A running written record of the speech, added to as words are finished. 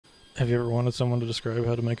Have you ever wanted someone to describe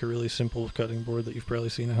how to make a really simple cutting board that you've probably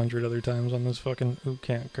seen 100 other times on this fucking... Ooh,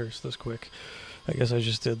 can't curse this quick. I guess I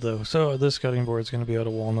just did though. So this cutting board is going to be out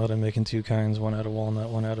of walnut. I'm making two kinds, one out of walnut,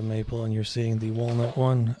 one out of maple, and you're seeing the walnut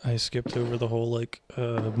one. I skipped over the whole like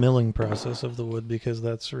milling process of the wood because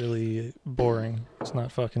that's really boring. It's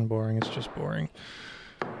not fucking boring, it's just boring.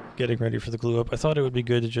 Getting ready for the glue up. I thought it would be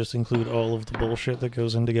good to just include all of the bullshit that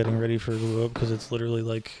goes into getting ready for glue up because it's literally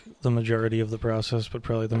like the majority of the process, but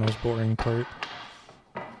probably the most boring part.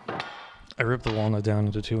 I ripped the walnut down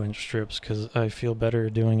into 2-inch strips because I feel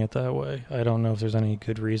better doing it that way. I don't know if there's any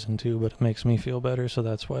good reason to, but it makes me feel better, so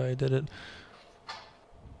that's why I did it.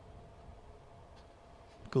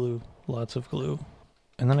 Glue. Lots of glue.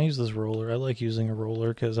 And then I use this roller. I like using a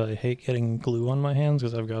roller because I hate getting glue on my hands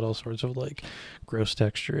because I've got all sorts of like gross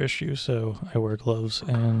texture issues, so I wear gloves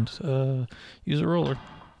and use a roller.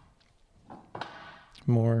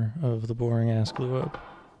 More of the boring ass glue up.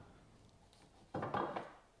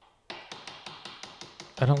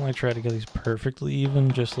 I don't like try to get these perfectly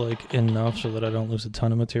even, just like enough so that I don't lose a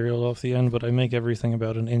ton of material off the end, but I make everything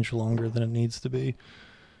about an inch longer than it needs to be.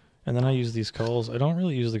 And then I use these cauls. I don't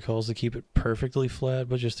really use the cauls to keep it perfectly flat,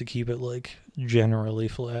 but just to keep it like generally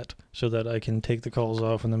flat so that I can take the cauls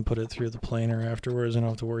off and then put it through the planer afterwards and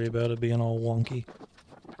don't have to worry about it being all wonky.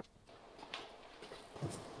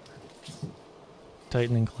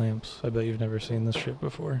 Tightening clamps. I bet you've never seen this shit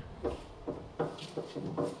before.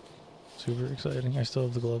 Super exciting. I still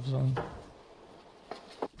have the gloves on.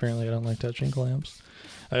 Apparently I don't like touching clamps.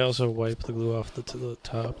 I also wipe the glue off the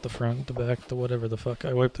top, the front, the back, the whatever the fuck.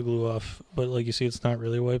 I wipe the glue off, but like you see it's not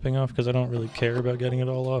really wiping off because I don't really care about getting it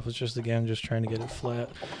all off. It's just, again, just trying to get it flat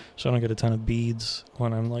so I don't get a ton of beads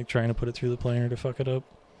when I'm like trying to put it through the planer to fuck it up.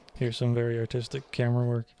 Here's some very artistic camera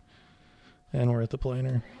work. And we're at the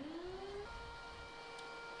planer.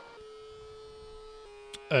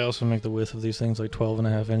 I also make the width of these things like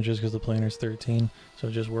 12.5 inches because the planer's 13, so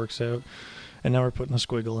it just works out. And now we're putting a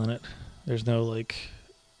squiggle in it. There's no like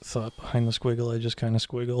thought behind the squiggle, I just kind of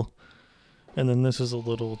squiggle. And then this is a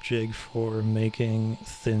little jig for making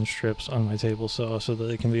thin strips on my table saw so that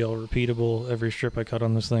they can be all repeatable. Every strip I cut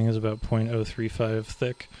on this thing is about 0.035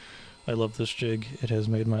 thick. I love this jig. It has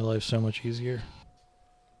made my life so much easier.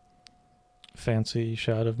 Fancy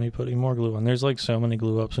shot of me putting more glue on. There's like so many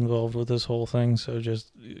glue ups involved with this whole thing, so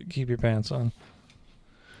just keep your pants on.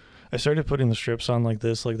 I started putting the strips on like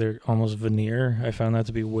this, like they're almost veneer. I found that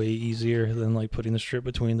to be way easier than like putting the strip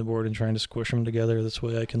between the board and trying to squish them together. This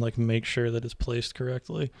way I can like make sure that it's placed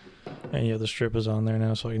correctly. And yeah, the strip is on there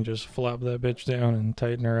now, so I can just flop that bitch down and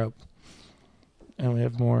tighten her up. And we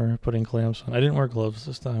have more putting clamps on. I didn't wear gloves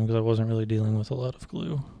this time because I wasn't really dealing with a lot of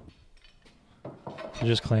glue. It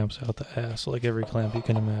just clamps out the ass, like every clamp you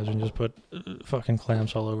can imagine. Just put fucking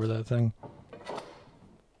clamps all over that thing.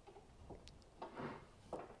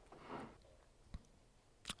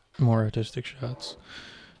 More artistic shots.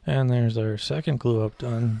 And there's our second glue up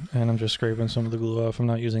done, and I'm just scraping some of the glue off. I'm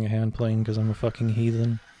not using a hand plane because I'm a fucking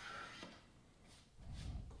heathen.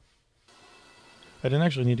 I didn't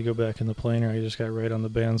actually need to go back in the planer, I just got right on the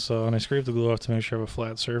bandsaw, and I scraped the glue off to make sure I have a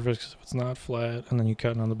flat surface, because if it's not flat, and then you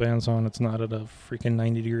cut it on the bandsaw and it's not at a freaking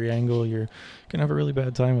 90-degree angle, you're gonna have a really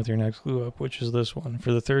bad time with your next glue up, which is this one.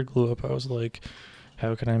 For the third glue up, I was like,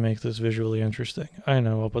 how can I make this visually interesting? I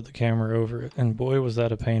know, I'll put the camera over it, and boy was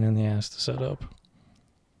that a pain in the ass to set up.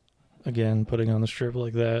 Again, putting on the strip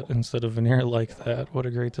like that instead of veneer like that, what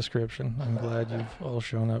a great description. I'm glad you've all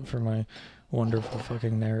shown up for my wonderful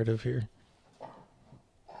fucking narrative here.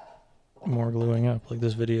 More gluing up. Like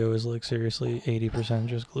this video is like seriously 80%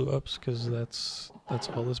 just glue ups because that's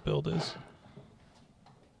all this build is.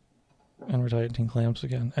 And we're tightening clamps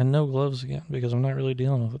again. And no gloves again because I'm not really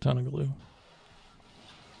dealing with a ton of glue.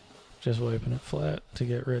 Just wiping it flat to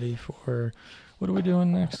get ready for... What are we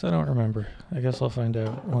doing next? I don't remember. I guess I'll find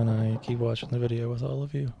out when I keep watching the video with all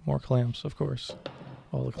of you. More clamps, of course.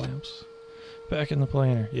 All the clamps. Back in the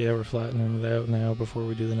planer. Yeah, we're flattening it out now before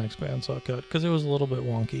we do the next bandsaw cut because it was a little bit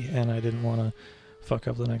wonky and I didn't want to fuck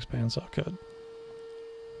up the next bandsaw cut.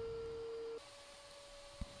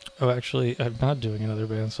 Oh, actually, I'm not doing another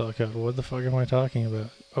bandsaw cut. What the fuck am I talking about?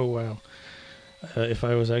 Oh, wow. If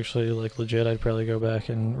I was actually like legit, I'd probably go back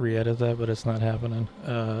and re-edit that, but it's not happening.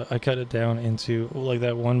 I cut it down into, like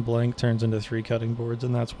that one blank turns into 3 cutting boards,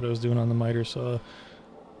 and that's what I was doing on the miter saw.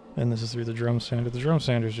 And this is through the drum sander. The drum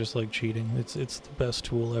sander is just like cheating. It's the best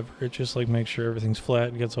tool ever. It just like makes sure everything's flat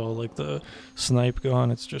and gets all like the snipe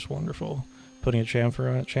gone. It's just wonderful. Putting a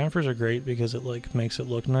chamfer on it. Chamfers are great because it like makes it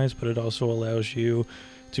look nice, but it also allows you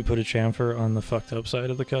to put a chamfer on the fucked up side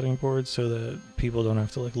of the cutting board so that people don't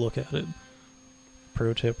have to like look at it.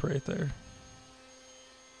 Pro tip right there.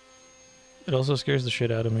 It also scares the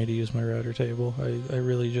shit out of me to use my router table. I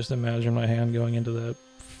really just imagine my hand going into that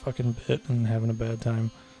fucking bit and having a bad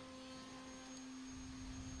time.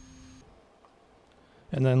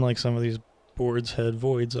 And then like some of these boards had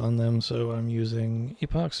voids on them, so I'm using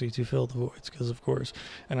epoxy to fill the voids, because of course.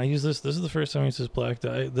 And I use this is the first time I used this black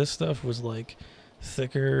dye. This stuff was like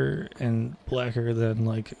thicker and blacker than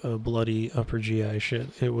like a bloody upper GI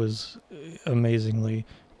shit. It was amazingly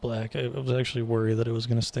black. I was actually worried that it was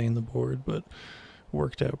going to stain the board, but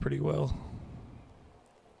worked out pretty well.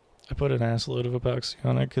 I put an assload of epoxy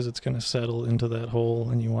on it because it's going to settle into that hole,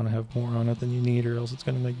 and you want to have more on it than you need, or else it's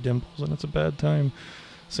going to make dimples, and it's a bad time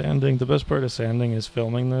sanding. The best part of sanding is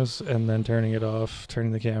filming this and then turning it off,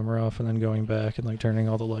 turning the camera off, and then going back and like turning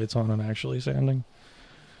all the lights on and actually sanding.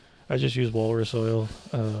 I just use walrus oil,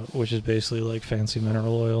 which is basically like fancy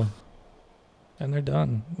mineral oil. And they're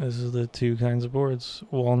done. This is the two kinds of boards: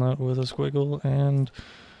 walnut with a squiggle and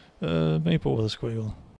maple with a squiggle.